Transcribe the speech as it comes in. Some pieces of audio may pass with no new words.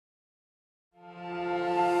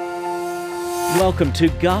Welcome to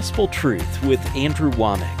Gospel Truth with Andrew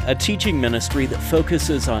Womack, a teaching ministry that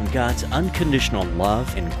focuses on God's unconditional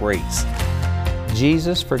love and grace.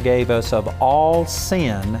 Jesus forgave us of all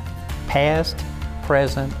sin, past,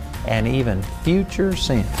 present, and even future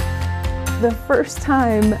sin. The first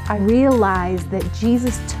time I realized that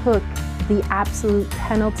Jesus took the absolute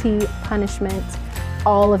penalty, punishment,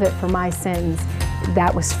 all of it for my sins,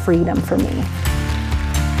 that was freedom for me.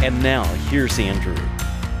 And now, here's Andrew.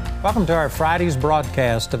 Welcome to our Friday's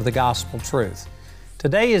broadcast of the Gospel Truth.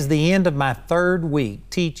 Today is the end of my third week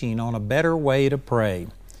teaching on a better way to pray.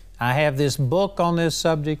 I have this book on this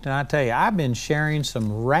subject, and I tell you, I've been sharing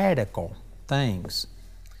some radical things,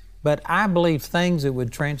 but I believe things that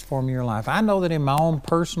would transform your life. I know that in my own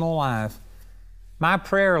personal life, my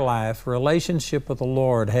prayer life, relationship with the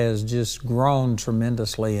Lord has just grown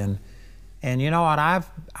tremendously, and you know what,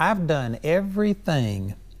 I've done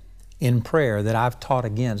everything in prayer that I've taught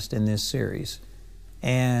against in this series.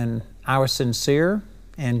 And I was sincere,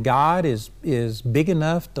 and God is big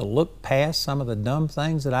enough to look past some of the dumb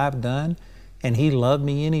things that I've done, and He loved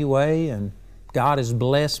me anyway, and God has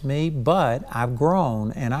blessed me, but I've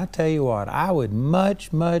grown, and I tell you what, I would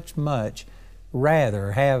much, much, much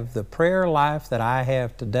rather have the prayer life that I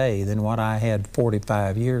have today than what I had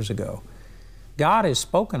 45 years ago. God has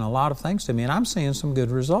spoken a lot of things to me, and I'm seeing some good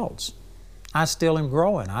results. I still am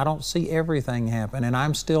growing. I don't see everything happen, and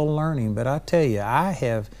I'm still learning. But I tell you, I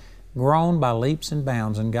have grown by leaps and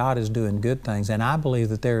bounds, and God is doing good things. And I believe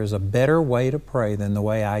that there is a better way to pray than the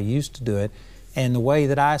way I used to do it, and the way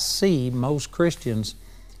that I see most Christians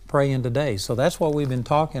praying today. So that's what we've been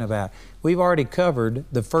talking about. We've already covered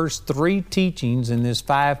the first 3 teachings in this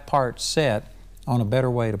 5-part set on a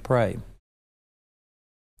better way to pray.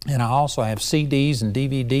 And I also have CDs and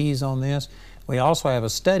DVDs on this. We also have a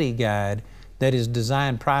study guide that is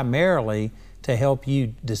designed primarily to help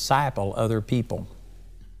you disciple other people.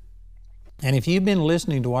 And if you've been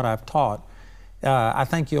listening to what I've taught, I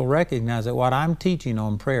think you'll recognize that what I'm teaching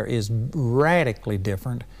on prayer is radically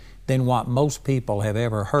different than what most people have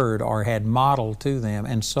ever heard or had modeled to them.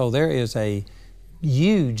 And so there is a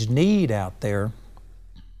huge need out there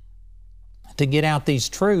to get out these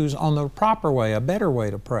truths on the proper way, a better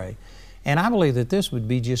way to pray. And I believe that this would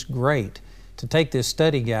be just great to take this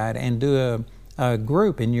study guide and do a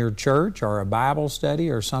group in your church or a Bible study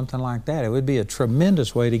or something like that. It would be a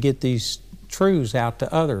tremendous way to get these truths out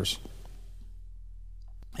to others.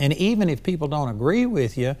 And even if people don't agree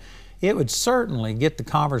with you, it would certainly get the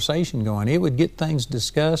conversation going. It would get things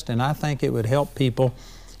discussed, and I think it would help people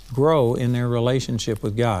grow in their relationship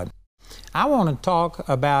with God. I want to talk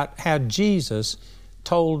about how Jesus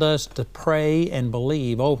told us to pray and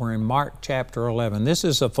believe over in Mark chapter 11. This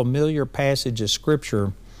is a familiar passage of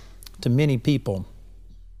Scripture to many people.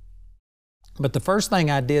 But the first thing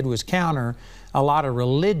I did was counter a lot of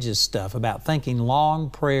religious stuff about thinking long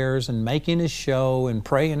prayers and making a show and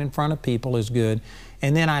praying in front of people is good.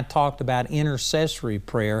 And then I talked about intercessory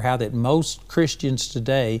prayer, how that most Christians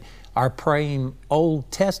today are praying Old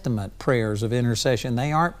Testament prayers of intercession.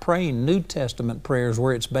 They aren't praying New Testament prayers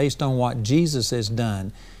where it's based on what Jesus has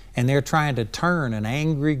done. And they're trying to turn an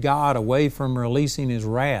angry God away from releasing His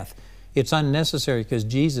wrath. It's unnecessary because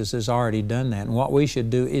Jesus has already done that. And what we should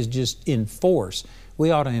do is just enforce.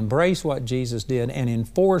 We ought to embrace what Jesus did and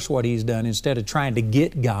enforce what He's done instead of trying to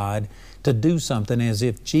get God to do something as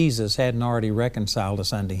if Jesus hadn't already reconciled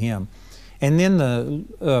us unto Him. And then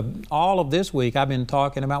all of this week I've been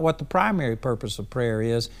talking about what the primary purpose of prayer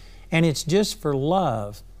is, and it's just for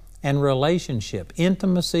love and relationship,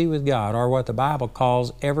 intimacy with God, or what the Bible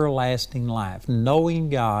calls everlasting life, knowing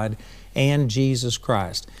God and Jesus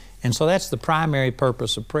Christ. And so that's the primary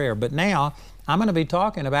purpose of prayer. But now I'm going to be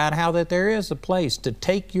talking about how that there is a place to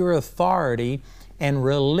take your authority and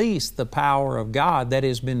release the power of God that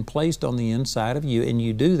has been placed on the inside of you, and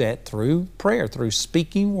you do that through prayer, through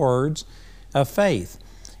speaking words of faith.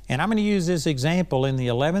 And I'm going to use this example in the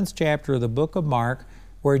 11th chapter of the book of Mark,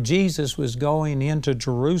 where Jesus was going into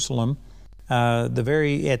Jerusalem at the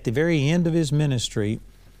very end of His ministry.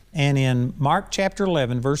 And in Mark chapter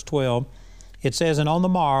 11, verse 12, it says, "And on the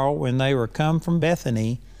morrow, when they were come from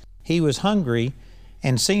Bethany, He was hungry,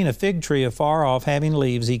 and seeing a fig tree afar off having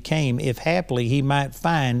leaves, He came, if haply He might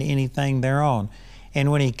find anything thereon.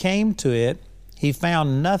 And when He came to it, He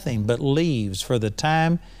found nothing but leaves, for the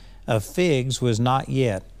time of figs was not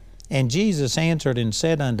yet. And Jesus answered and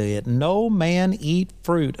said unto it, No man eat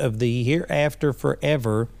fruit of thee hereafter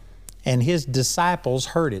forever. And His disciples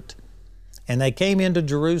heard it. And they came into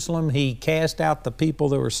Jerusalem. He cast out the people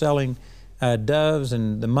that were selling doves,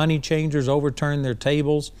 and the money changers overturned their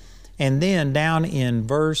tables. And then down in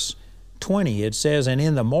verse 20, it says, And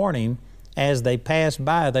in the morning, as they passed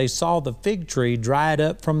by, they saw the fig tree dried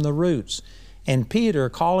up from the roots. And Peter,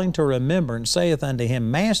 calling to remembrance, saith unto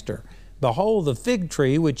him, Master, behold, the fig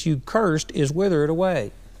tree which you cursed is withered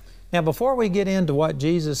away. Now, before we get into what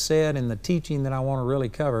Jesus said and the teaching that I want to really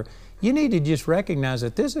cover, you need to just recognize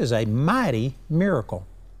that this is a mighty miracle.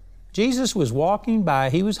 Jesus was walking by,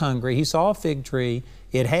 he was hungry, he saw a fig tree,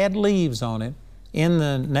 it had leaves on it in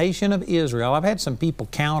the nation of Israel. I've had some people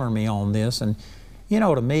counter me on this, and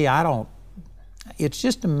to me, it's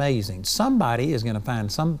just amazing. Somebody is going to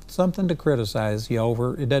find something to criticize you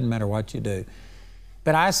over. It doesn't matter what you do.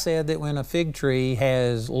 But I said that when a fig tree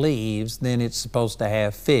has leaves, then it's supposed to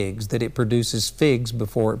have figs, that it produces figs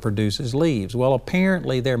before it produces leaves. Well,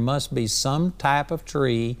 apparently there must be some type of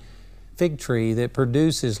fig tree that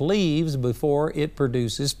produces leaves before it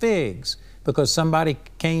produces figs, because somebody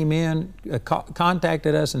came in,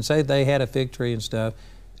 contacted us and said they had a fig tree and stuff.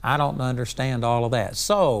 I don't understand all of that.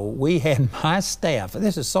 So we had my staff,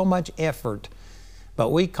 this is so much effort, but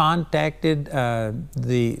we contacted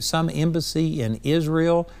some embassy in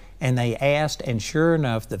Israel, and they asked, and sure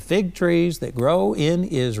enough, the fig trees that grow in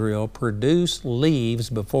Israel produce leaves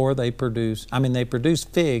before they produce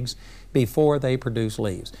figs before they produce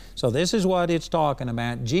leaves. So this is what it's talking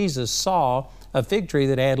about. Jesus saw a fig tree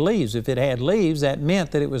that had leaves. If it had leaves, that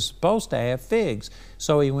meant that it was supposed to have figs.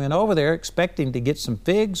 So he went over there expecting to get some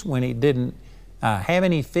figs. When he didn't have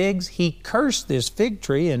any figs, he cursed this fig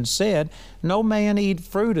tree and said, No man eat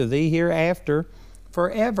fruit of thee hereafter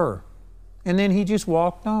forever. And then he just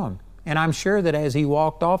walked on. And I'm sure that as he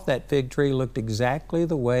walked off, that fig tree looked exactly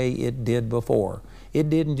the way it did before. It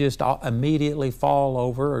didn't just immediately fall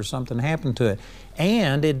over or something happened to it.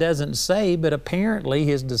 And it doesn't say, but apparently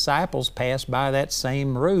his disciples passed by that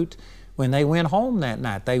same route when they went home that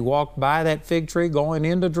night. They walked by that fig tree going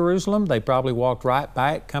into Jerusalem. They probably walked right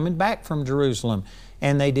by it coming back from Jerusalem.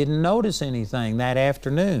 And they didn't notice anything that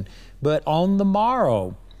afternoon. But on the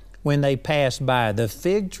morrow, when they passed by, the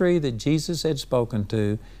fig tree that Jesus had spoken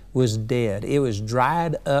to was dead. It was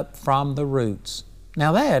dried up from the roots.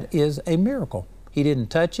 Now that is a miracle. He didn't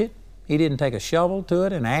touch it. He didn't take a shovel to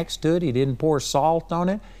it, an axe to it. He didn't pour salt on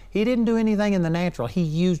it. He didn't do anything in the natural. He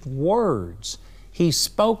used words. He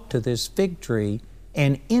spoke to this fig tree,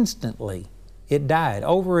 and instantly it died.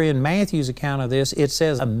 Over in Matthew's account of this, it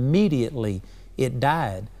says immediately it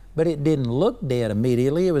died. But it didn't look dead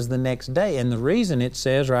immediately. It was the next day. And the reason it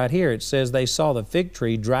says right here, it says they saw the fig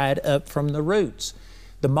tree dried up from the roots.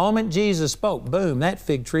 The moment Jesus spoke, boom, that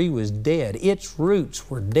fig tree was dead. Its roots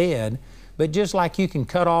were dead. But just like you can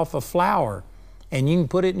cut off a flower and you can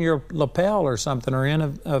put it in your lapel or something or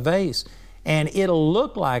in a vase, and it'll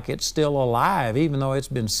look like it's still alive even though it's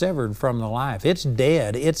been severed from the life. It's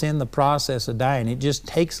dead. It's in the process of dying. It just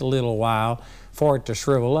takes a little while for it to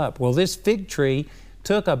shrivel up. Well, this fig tree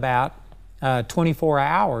took about 24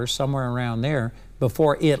 hours, somewhere around there,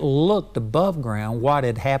 before it looked above ground what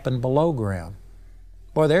had happened below ground.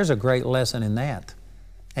 Boy, there's a great lesson in that.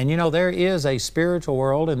 And there is a spiritual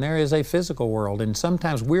world and there is a physical world. And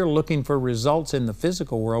sometimes we're looking for results in the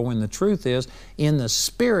physical world when the truth is, in the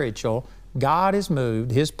spiritual, God is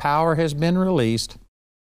moved, His power has been released.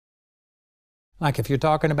 Like if you're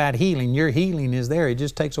talking about healing, your healing is there. It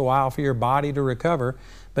just takes a while for your body to recover.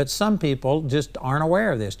 But some people just aren't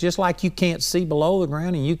aware of this. Just like you can't see below the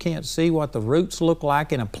ground and you can't see what the roots look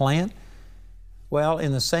like in a plant, well,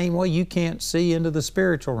 in the same way, you can't see into the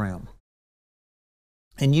spiritual realm.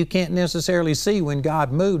 And you can't necessarily see when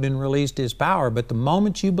God moved and released His power, but the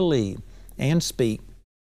moment you believe and speak,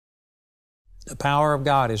 the power of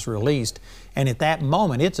God is released. And at that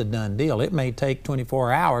moment, it's a done deal. It may take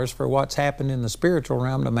 24 hours for what's happened in the spiritual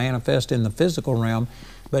realm to manifest in the physical realm,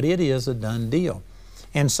 but it is a done deal.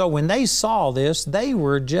 And so when they saw this, they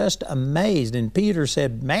were just amazed. And Peter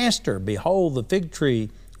said, Master, behold, the fig tree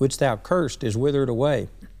which thou cursed is withered away.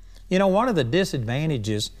 One of the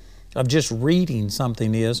disadvantages of just reading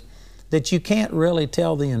something is that you can't really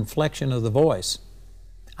tell the inflection of the voice.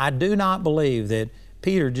 I do not believe that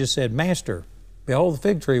Peter just said, Master, behold, the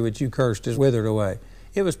fig tree which you cursed is withered away.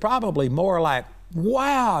 It was probably more like,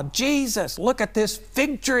 wow, Jesus, look at this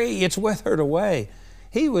fig tree, it's withered away.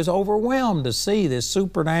 He was overwhelmed to see this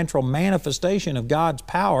supernatural manifestation of God's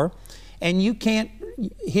power, and you can't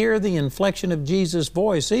hear the inflection of Jesus'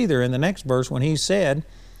 voice either in the next verse when He said,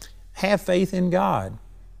 have faith in God.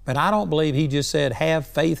 But I don't believe He just said, have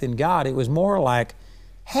faith in God. It was more like,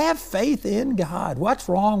 have faith in God. What's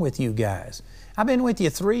wrong with you guys? I've been with you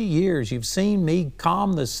 3 years. You've seen me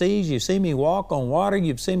calm the seas. You've seen me walk on water.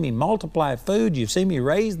 You've seen me multiply food. You've seen me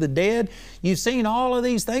raise the dead. You've seen all of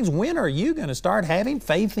these things. When are you going to start having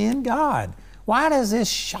faith in God? Why does this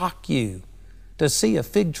shock you to see a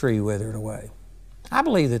fig tree withered away. I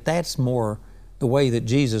believe that that's more the way that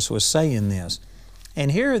Jesus was saying this.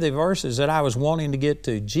 And here are the verses that I was wanting to get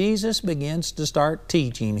to. Jesus begins to start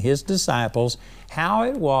teaching His disciples how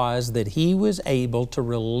it was that He was able to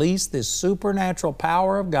release this supernatural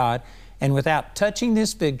power of God, and without touching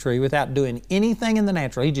this fig tree, without doing anything in the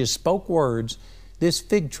natural, He just spoke words, this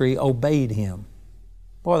fig tree obeyed Him.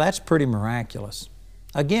 Boy, that's pretty miraculous.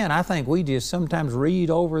 Again, I think we just sometimes read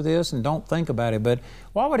over this and don't think about it, but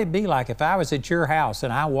what would it be like if I was at your house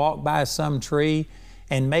and I walked by some tree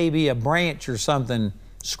and maybe a branch or something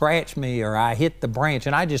scratched me, or I hit the branch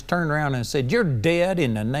and I just turned around and said, "You're dead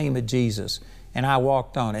in the name of Jesus," and I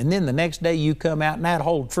walked on. And then the next day you come out and that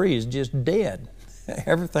whole tree is just dead.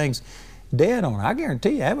 Everything's dead on it. I guarantee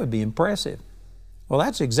you that would be impressive. Well,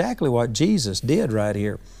 that's exactly what Jesus did right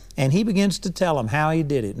here. And He begins to tell them how He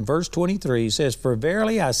did it. In verse 23, He says, "For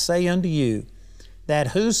verily I say unto you, that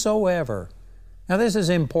whosoever..." Now this is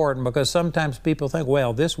important because sometimes people think,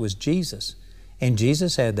 well, this was Jesus. And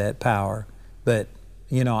Jesus had that power. But,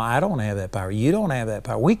 you know, I don't have that power. You don't have that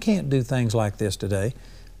power. We can't do things like this today.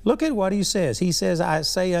 Look at what He says. He says, "I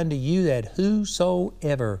say unto you that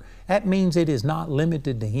whosoever..." That means it is not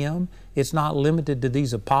limited to Him. It's not limited to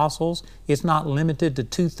these apostles. It's not limited to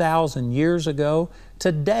 2,000 years ago.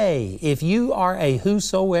 Today, if you are a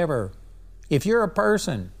whosoever, if you're a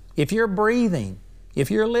person, if you're breathing, if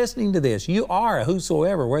you're listening to this, you are a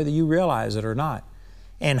whosoever, whether you realize it or not.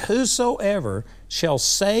 "And whosoever shall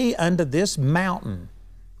say unto this mountain,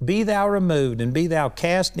 Be thou removed, and be thou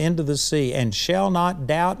cast into the sea, and shall not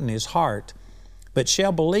doubt in his heart, but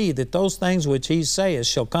shall believe that those things which he saith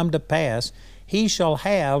shall come to pass, he shall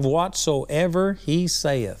have whatsoever he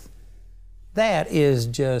saith." That is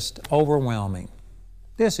just overwhelming.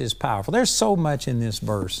 This is powerful. There's so much in this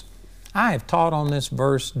verse. I have taught on this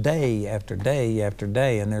verse day after day after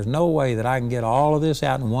day, and there's no way that I can get all of this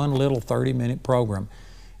out in one little 30-minute program.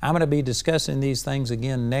 I'm going to be discussing these things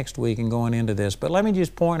again next week and going into this. But let me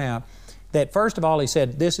just point out that first of all, He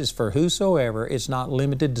said this is for whosoever. It's not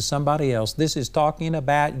limited to somebody else. This is talking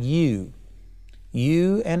about you.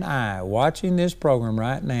 You and I, watching this program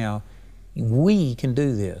right now, we can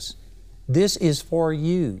do this. This is for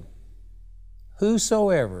you.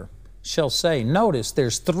 Whosoever shall say. Notice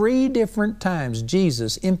there's 3 different times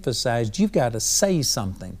Jesus emphasized you've got to say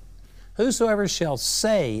something. Whosoever shall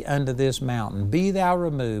say unto this mountain, Be thou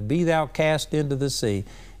removed, be thou cast into the sea,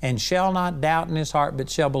 and shall not doubt in his heart, but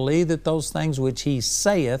shall believe that those things which he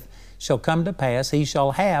saith shall come to pass, he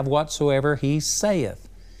shall have whatsoever he saith.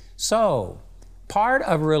 So, part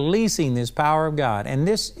of releasing this power of God, and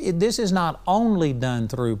this is not only done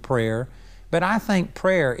through prayer, but I think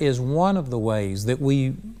prayer is one of the ways that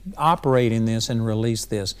we operate in this and release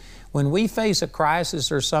this. When we face a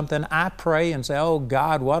crisis or something, I pray and say, "Oh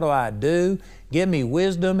God, what do I do? Give me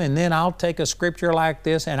wisdom," and then I'll take a scripture like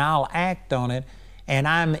this and I'll act on it, and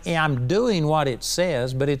I'm doing what it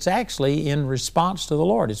says, but it's actually in response to the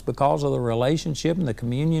Lord. It's because of the relationship and the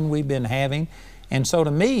communion we've been having. And so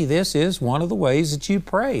to me, this is one of the ways that you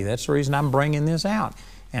pray. That's the reason I'm bringing this out.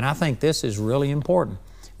 And I think this is really important.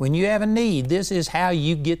 When you have a need, this is how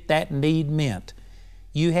you get that need met.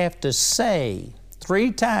 You have to say,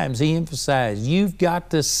 3 times He emphasized, you've got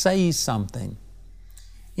to say something.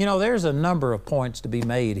 You know, there's a number of points to be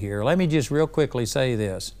made here. Let me just real quickly say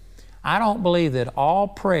this. I don't believe that all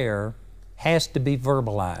prayer has to be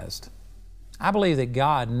verbalized. I believe that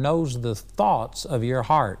God knows the thoughts of your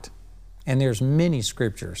heart. And there's many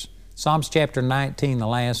scriptures. Psalms chapter 19, the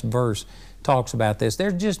last verse, talks about this.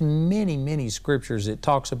 There's just many, many scriptures that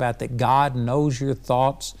talks about that God knows your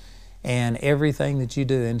thoughts and everything that you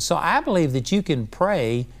do. And so I believe that you can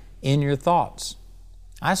pray in your thoughts.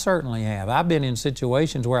 I certainly have. I've been in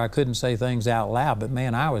situations where I couldn't say things out loud, but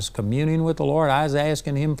man, I was communing with the Lord. I was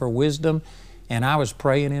asking Him for wisdom, and I was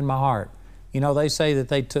praying in my heart. You know, they say that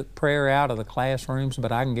they took prayer out of the classrooms,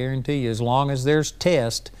 but I can guarantee you, as long as there's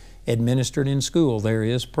tests administered in school, there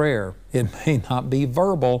is prayer. It may not be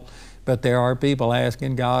verbal, but there are people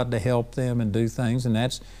asking God to help them and do things, and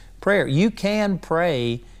that's prayer. You can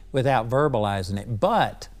pray without verbalizing it,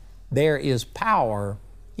 but there is power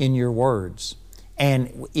in your words.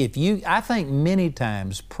 And I think many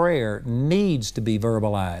times prayer needs to be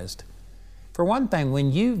verbalized. For one thing,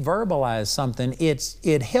 when you verbalize something,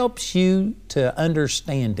 it helps you to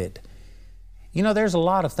understand it. You know, there's a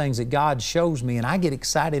lot of things that God shows me and I get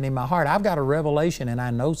excited in my heart. I've got a revelation and I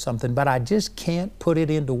know something, but I just can't put it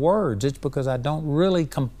into words. It's because I don't really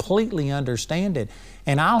completely understand it.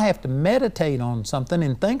 And I'll have to meditate on something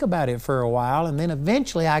and think about it for a while, and then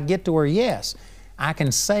eventually I get to where, yes, I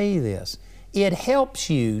can say this. It helps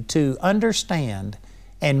you to understand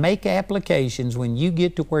and make applications when you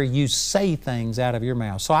get to where you say things out of your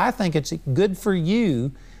mouth. So I think it's good for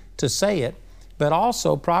you to say it, but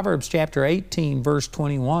also Proverbs chapter 18 verse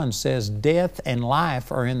 21 says, death and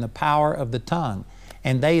life are in the power of the tongue,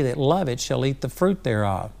 and they that love it shall eat the fruit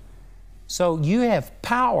thereof. So you have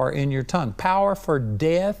power in your tongue, power for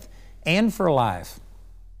death and for life.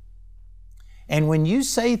 And when you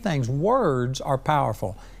say things, words are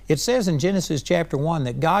powerful. It says in Genesis chapter 1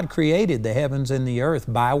 that God created the heavens and the earth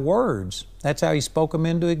by words. That's how He spoke them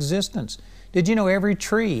into existence. Did you know every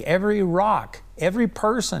tree, every rock, every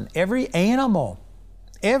person, every animal,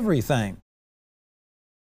 everything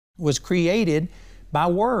was created by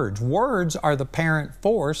words? Words are the parent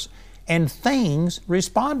force, and things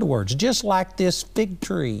respond to words, just like this fig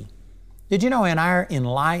tree. Did you know in our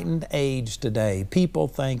enlightened age today, people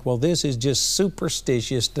think, well, this is just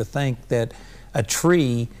superstitious to think that a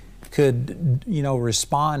tree could,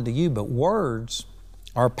 respond to you, but words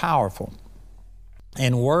are powerful.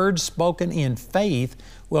 And words spoken in faith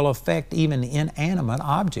will affect even inanimate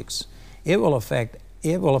objects. It will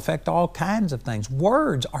affect all kinds of things.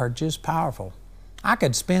 Words are just powerful. I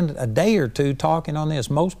could spend a day or two talking on this.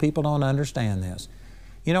 Most people don't understand this.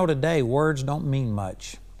 Today, words don't mean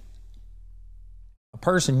much. A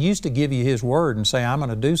person used to give you his word and say, I'm going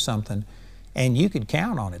to do something, and you could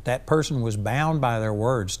count on it. That person was bound by their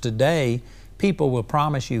words. Today, people will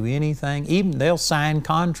promise you anything. Even they'll sign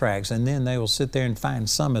contracts, and then they will sit there and find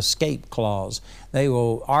some escape clause. They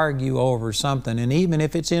will argue over something, and even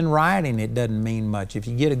if it's in writing, it doesn't mean much. If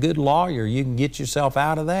you get a good lawyer, you can get yourself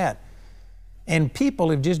out of that. And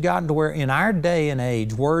people have just gotten to where in our day and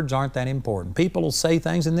age, words aren't that important. People will say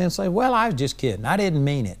things and then say, well, I was just kidding. I didn't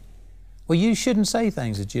mean it. Well, you shouldn't say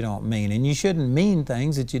things that you don't mean, and you shouldn't mean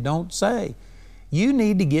things that you don't say. You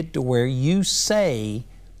need to get to where you say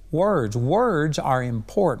words. Words are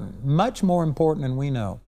important, much more important than we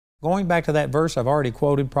know. Going back to that verse I've already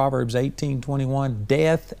quoted, Proverbs 18:21,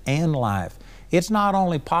 death and life. It's not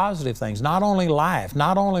only positive things, not only life,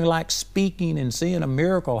 not only like speaking and seeing a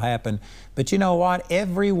miracle happen, but you know what?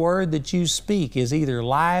 Every word that you speak is either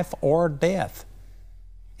life or death.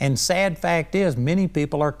 And sad fact is, many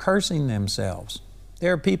people are cursing themselves.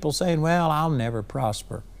 There are people saying, well, I'll never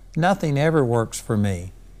prosper. Nothing ever works for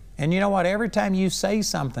me. And you know what? Every time you say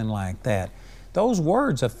something like that, those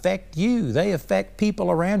words affect you. They affect people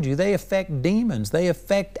around you. They affect demons. They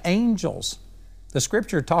affect angels. The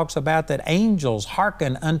Scripture talks about that angels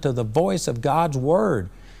hearken unto the voice of God's Word.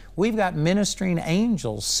 We've got ministering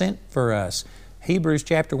angels sent for us. Hebrews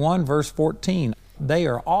chapter 1, verse 14. They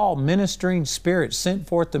are all ministering spirits sent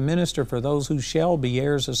forth to minister for those who shall be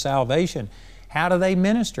heirs of salvation. How do they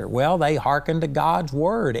minister? Well, they hearken to God's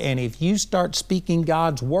Word. And if you start speaking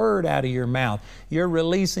God's Word out of your mouth, you're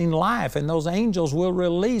releasing life, and those angels will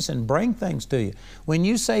release and bring things to you. When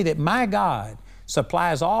you say that my God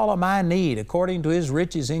supplies all of my need according to His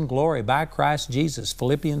riches in glory by Christ Jesus,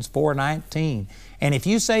 Philippians 4:19. And if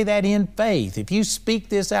you say that in faith, if you speak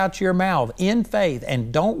this out your mouth in faith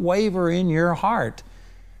and don't waver in your heart,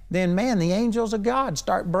 then man, the angels of God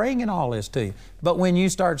start bringing all this to you. But when you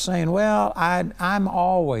start saying, well, I'm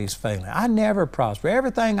always failing, I never prosper,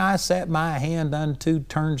 everything I set my hand unto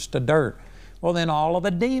turns to dirt, well then all of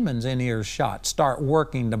the demons in earshot start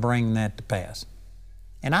working to bring that to pass.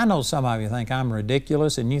 And I know some of you think I'm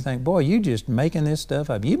ridiculous, and you think, boy, you just making this stuff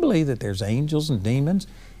up. You believe that there's angels and demons?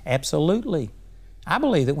 Absolutely. I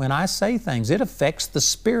believe that when I say things, it affects the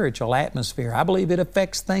spiritual atmosphere. I believe it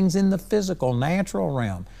affects things in the physical, natural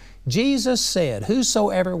realm. Jesus said,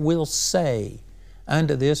 whosoever will say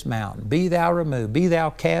unto this mountain, be thou removed, be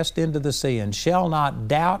thou cast into the sea, and shall not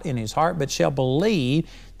doubt in his heart, but shall believe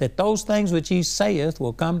that those things which he saith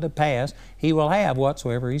will come to pass, he will have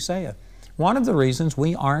whatsoever he saith. One of the reasons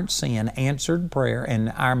we aren't seeing answered prayer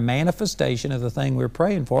and our manifestation of the thing we're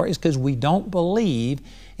praying for is because we don't believe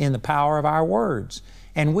in the power of our words.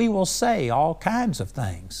 And we will say all kinds of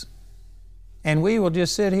things. And we will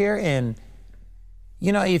just sit here and,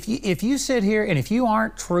 if you sit here and if you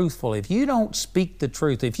aren't truthful, if you don't speak the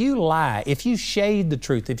truth, if you lie, if you shade the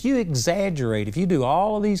truth, if you exaggerate, if you do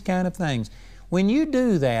all of these kind of things, when you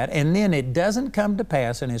do that and then it doesn't come to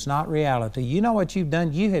pass and it's not reality, you know what you've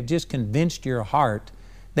done? You have just convinced your heart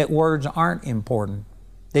that words aren't important,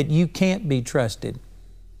 that you can't be trusted,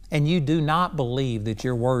 and you do not believe that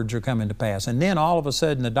your words are coming to pass. And then all of a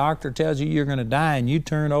sudden the doctor tells you you're going to die, and you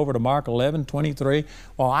turn over to Mark 11:23.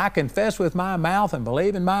 Well, I confess with my mouth and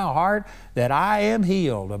believe in my heart that I am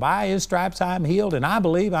healed. By His stripes I am healed, and I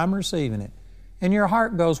believe I'm receiving it. And your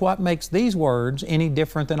heart goes, what makes these words any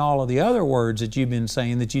different than all of the other words that you've been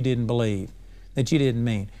saying that you didn't believe, that you didn't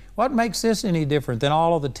mean? What makes this any different than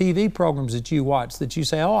all of the TV programs that you watch that you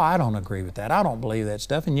say, oh, I don't agree with that, I don't believe that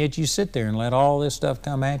stuff, and yet you sit there and let all this stuff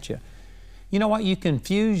come at you? You know what? You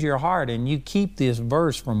confuse your heart and you keep this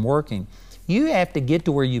verse from working. You have to get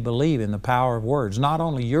to where you believe in the power of words, not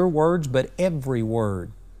only your words, but every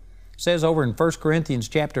word. It says over in 1 Corinthians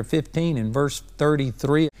chapter 15 and verse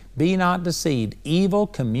 33, be not deceived, evil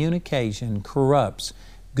communication corrupts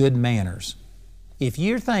good manners. If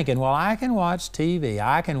you're thinking, well, I can watch TV,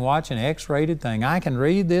 I can watch an X-rated thing, I can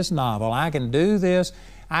read this novel, I can do this,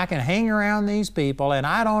 I can hang around these people, and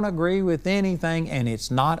I don't agree with anything, and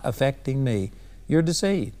it's not affecting me, you're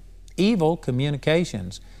deceived. Evil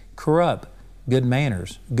communications corrupt good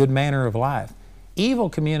manners, good manner of life. Evil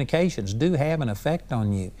communications do have an effect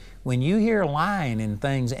on you. When you hear lying and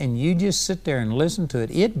things and you just sit there and listen to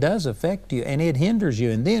it, it does affect you and it hinders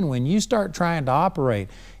you. And then when you start trying to operate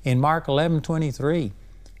in Mark 11:23,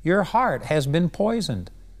 your heart has been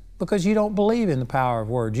poisoned because you don't believe in the power of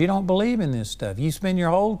words. You don't believe in this stuff. You spend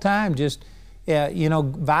your whole time just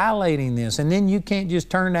violating this, and then you can't just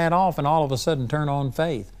turn that off and all of a sudden turn on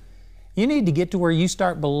faith. You need to get to where you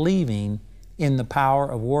start believing in the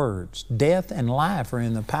power of words. Death and life are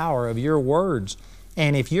in the power of your words.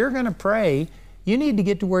 And if you're going to pray, you need to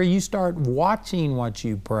get to where you start watching what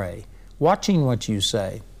you pray, watching what you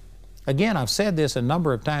say. Again, I've said this a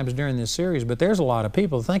number of times during this series, but there's a lot of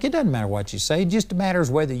people who think it doesn't matter what you say, it just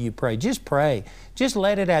matters whether you pray. Just pray. Just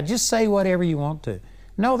let it out. Just say whatever you want to.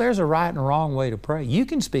 No, there's a right and a wrong way to pray. You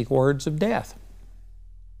can speak words of death.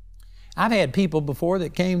 I've had people before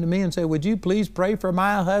that came to me and said, would you please pray for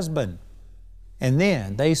my husband? And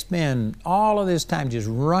then they spend all of this time just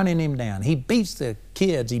running him down. He beats the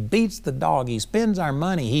kids, he beats the dog, he spends our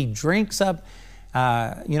money, he drinks up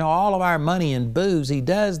all of our money in booze, he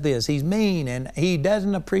does this, he's mean, and he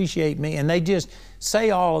doesn't appreciate me. And they just say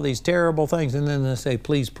all of these terrible things, and then they say,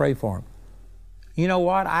 please pray for him. You know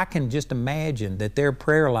what? I can just imagine that their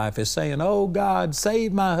prayer life is saying, oh God,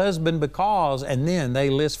 save my husband because, and then they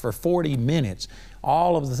list for 40 minutes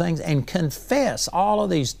all of the things and confess all of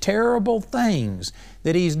these terrible things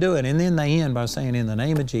that he's doing. And then they end by saying, in the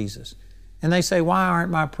name of Jesus. And they say, why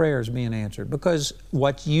aren't my prayers being answered? Because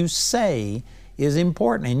what you say is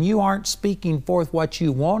important, and you aren't speaking forth what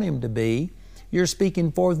you want him to be. You're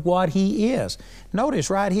speaking forth what he is. Notice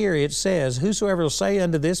right here it says, whosoever will say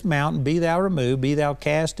unto this mountain, be thou removed, be thou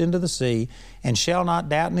cast into the sea, and shall not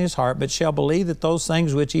doubt in his heart, but shall believe that those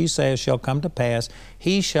things which he says shall come to pass,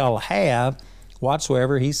 he shall have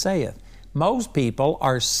whatsoever he saith. Most people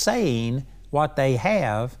are saying what they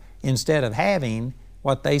have instead of having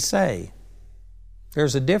what they say.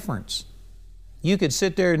 There's a difference. You could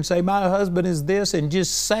sit there and say, my husband is this, and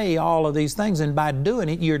just say all of these things, and by doing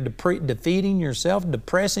it, you're defeating yourself,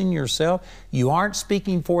 depressing yourself. You aren't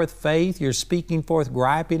speaking forth faith, you're speaking forth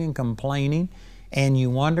griping and complaining, and you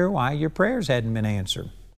wonder why your prayers hadn't been answered.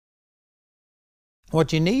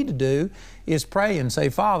 What you need to do is pray and say,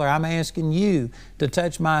 Father, I'm asking you to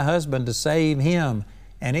touch my husband, to save him.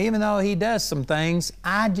 And even though he does some things,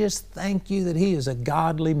 I just thank you that he is a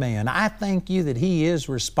godly man. I thank you that he is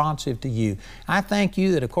responsive to you. I thank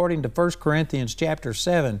you that according to 1 Corinthians chapter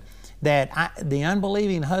 7, that the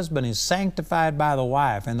unbelieving husband is sanctified by the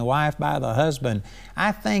wife and the wife by the husband.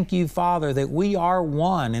 I thank you, Father, that we are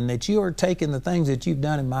one and that you are taking the things that you've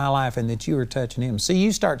done in my life and that you are touching him. See,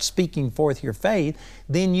 you start speaking forth your faith,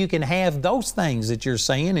 then you can have those things that you're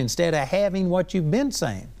saying instead of having what you've been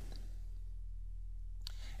saying.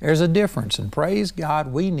 There's a difference, and praise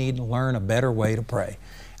God, we need to learn a better way to pray.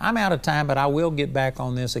 I'm out of time, but I will get back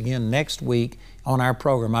on this again next week on our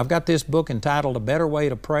program. I've got this book entitled A Better Way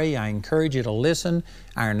to Pray. I encourage you to listen.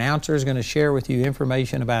 Our announcer is going to share with you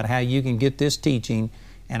information about how you can get this teaching,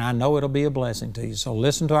 and I know it'll be a blessing to you. So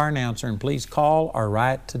listen to our announcer, and please call or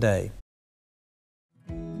write today.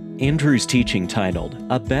 Andrew's teaching titled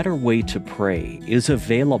A Better Way to Pray is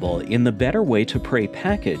available in the Better Way to Pray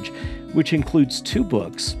package, which includes 2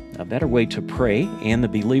 books, A Better Way to Pray and The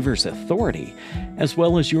Believer's Authority, as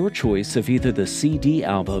well as your choice of either the CD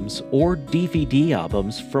albums or DVD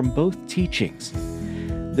albums from both teachings.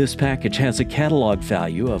 This package has a catalog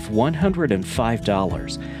value of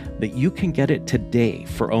 $105, but you can get it today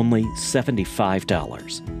for only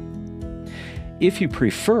 $75. If you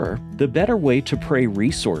prefer, the Better Way to Pray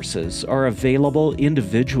resources are available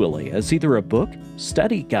individually as either a book,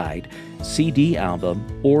 study guide, CD album,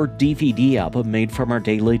 or DVD album made from our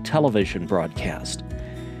daily television broadcast.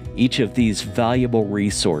 Each of these valuable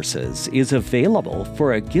resources is available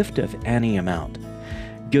for a gift of any amount.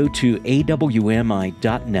 Go to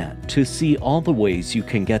awmi.net to see all the ways you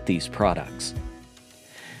can get these products.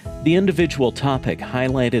 The individual topic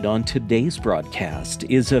highlighted on today's broadcast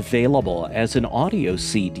is available as an audio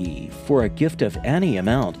CD for a gift of any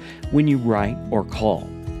amount when you write or call.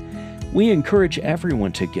 We encourage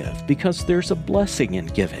everyone to give because there's a blessing in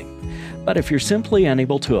giving. But if you're simply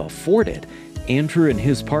unable to afford it, Andrew and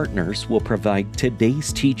his partners will provide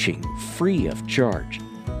today's teaching free of charge.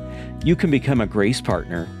 You can become a Grace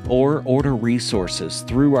Partner or order resources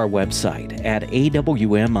through our website at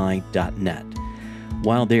awmi.net.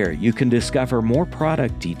 While there, you can discover more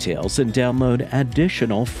product details and download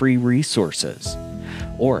additional free resources.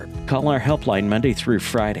 Or call our helpline Monday through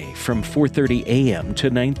Friday from 4:30 a.m. to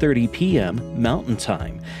 9:30 p.m. Mountain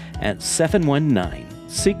Time at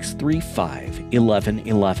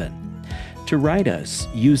 719-635-1111. To write us,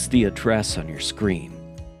 use the address on your screen.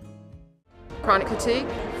 Chronic fatigue,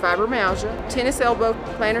 fibromyalgia, tennis elbow,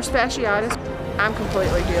 plantar fasciitis. I'm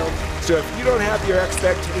completely healed. So if you don't have your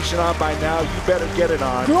expectation on by now, you better get it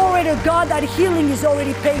on. Glory to God, that healing is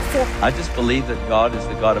already paid for. I just believe that God is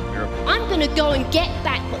the God of miracles. I'm going to go and get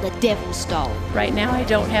back what the devil stole. Right now, I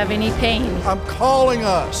don't have any pain. I'm calling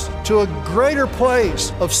us to a greater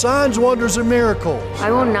place of signs, wonders, and miracles. I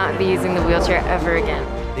will not be using the wheelchair ever again.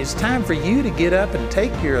 It's time for you to get up and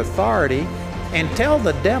take your authority and tell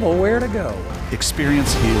the devil where to go.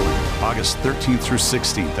 Experience healing August 13th through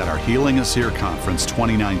 16th at our Healing Is Here Conference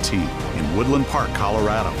 2019 in Woodland Park,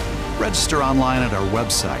 Colorado. Register online at our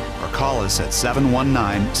website or call us at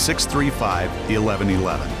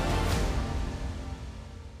 719-635-1111.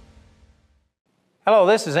 Hello,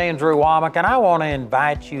 this is Andrew Womack, and I want to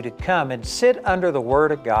invite you to come and sit under the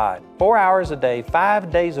Word of God. 4 hours a day, 5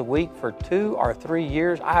 days a week for 2 or 3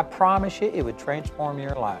 years. I promise you it would transform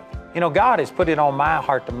your life. You know, God has put it on my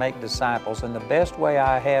heart to make disciples, and the best way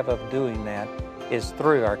I have of doing that is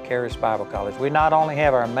through our Charis Bible College. We not only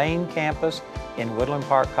have our main campus in Woodland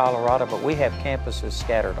Park, Colorado, but we have campuses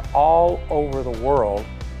scattered all over the world.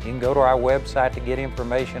 You can go to our website to get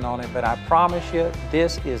information on it, but I promise you,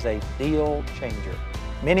 this is a deal changer.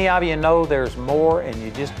 Many of you know there's more and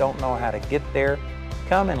you just don't know how to get there.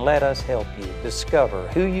 Come and let us help you discover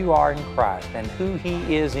who you are in Christ and who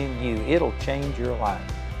He is in you. It'll change your life.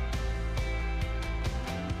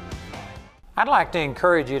 I'd like to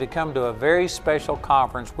encourage you to come to a very special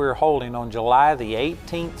conference we're holding on July the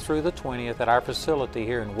 18th through the 20th at our facility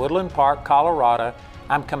here in Woodland Park, Colorado.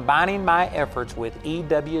 I'm combining my efforts with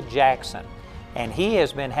E.W. Jackson, and he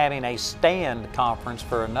has been having a STAND conference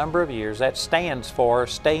for a number of years. That stands for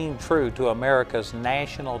Staying True to America's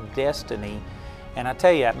National Destiny. And I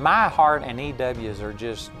tell you, my heart and E.W.'s are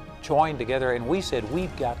just joined together, and we said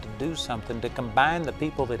we've got to do something to combine the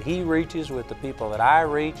people that he reaches with the people that I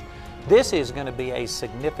reach. This is going to be a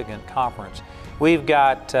significant conference. We've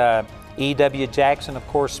got E.W. Jackson, of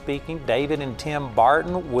course, speaking, David and Tim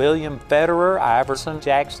Barton, William Federer, Iverson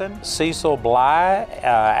Jackson, Cecil Bly,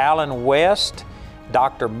 Alan West,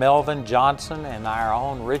 Dr. Melvin Johnson, and our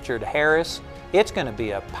own Richard Harris. It's going to be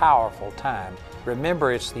a powerful time.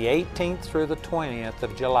 Remember, it's the 18th through the 20th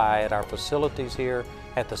of July at our facilities here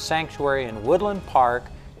at the Sanctuary in Woodland Park.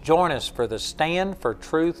 Join us for the Stand for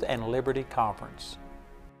Truth and Liberty Conference.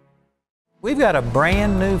 We've got a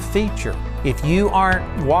brand new feature. If you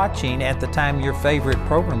aren't watching at the time your favorite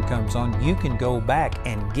program comes on, you can go back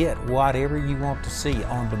and get whatever you want to see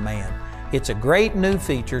on demand. It's a great new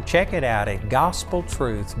feature. Check it out at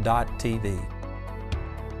gospeltruth.tv.